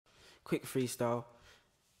quick freestyle.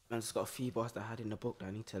 Man, just got a few bars that I had in the book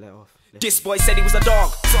that I need to let off. This boy said he was a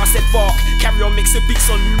dog, so I said bark. Carry on mixing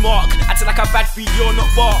beats on new mark. Acting like a bad feed, you're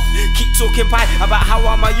not bark. Keep talking bad about how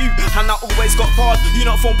am I you, and I always got bars. You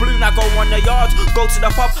not from blue, now go on the yard. Go to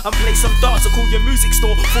the pub and play some darts. Or call your music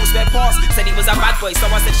store, full spare parts. Said he was a bad boy,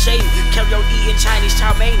 so I said shame. Carry on eating Chinese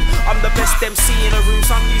chow mein. I'm the best MC in the room,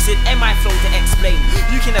 so I'm using MI flow to explain.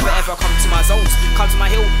 You can never ever come to my zones, come to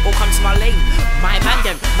my hill or come to my lane. My man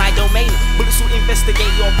them, my domain. Bullets will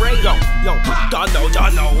investigate your brain. Yo, don't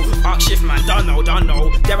know. Arc shift man, don't know.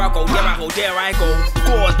 There I go, there I go.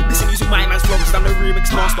 Go on, listen using my man's flow, cause I'm the remix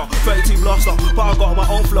master, 32 blaster. But I got my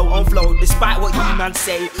own flow. Despite what you man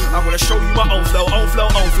say, I'm gonna show you my own flow.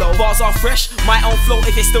 Bars are fresh, my own flow.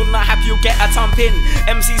 If you're still not happy, you'll get a thumping.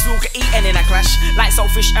 MCs will get eaten in a clash, like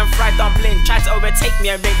saltfish and fried dumpling. Try to overtake me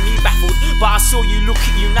and make me baffled, but I saw you, look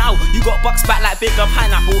at you now. You got bucks back like bigger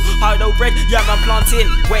pineapple. Hard bread, yeah man planting.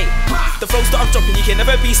 Wait, the flows that I'm dropping, you can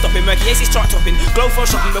never be stopping. Merky Ace is chart topping, glow for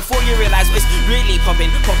shopping before you realise what it's really popping.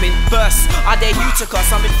 Burst, I dare you to cuss,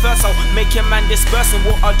 I'm in first, I'll make your man disperse. And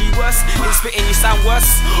what I'll do worse, in spitting you sound worse.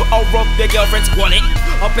 I'll rob their girlfriend's wallet,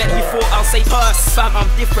 I bet you thought I'll say purse. Fam, I'm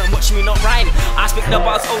different, watch me not rhyme. I speak the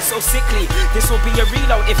bars oh so sickly. This will be a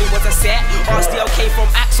reload if it was a set. Ask the OK from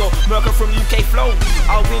Axel, Merker from UK Flow.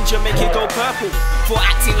 I'll win you, make it go purple for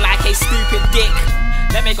acting like a stupid dick.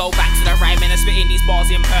 Let me go back to the rhyming and spitting these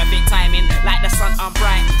bars in perfect timing. Like the sun, I'm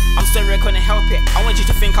bright. I'm sorry I couldn't help it. I want you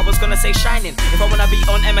to think I was gonna say shining. If I wanna be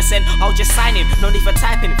on MSN, I'll just sign him. No need for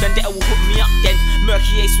typing. Vendetta will hook me up then.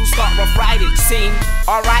 Merky Ace will start rough riding. Scene,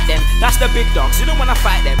 alright then. That's the big dogs. You don't wanna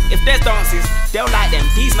fight them. If there's dances, they'll like them.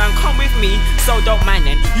 These man come with me, so don't mind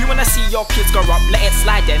them. You wanna see your kids grow up, let it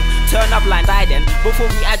slide then. Turn a blind eye then,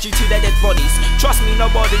 before we add you to their dead bodies. Trust me,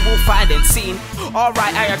 nobody will find them. Scene,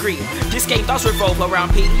 alright, I agree. This game does revolve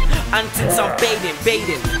around P, and since I'm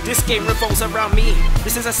baiting, this game revolves around me.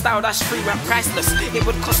 This is a style that's free and priceless. It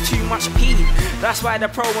would cost too much P. That's why the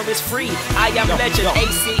promo is free. I am legend,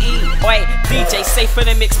 ACE. Oi, DJ, safe for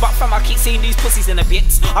the mix, but fam, I keep seeing these pussies in the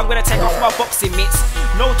bits. I'm gonna take off my boxing mitts.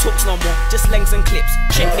 No talks no more, just lengths and clips.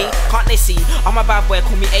 Check me, can't they see? I'm a bad boy,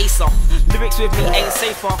 call me Acer. Lyrics with me ain't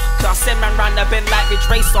safer, cause I send man round the bend like Ridge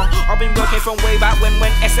Racer. I've been working from way back when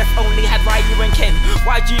SF only had Ryu and Ken.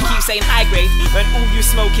 Why do you keep saying high grade when all you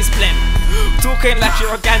smoke is blem? Talking like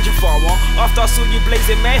you're a ganja farmer after I saw you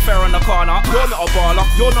blazing Mayfair on the corner. You're not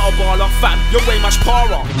a baller, fam, you're way much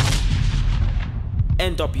poorer.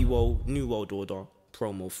 N.W.O, New World Order,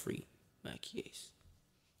 promo free. Merky Ace.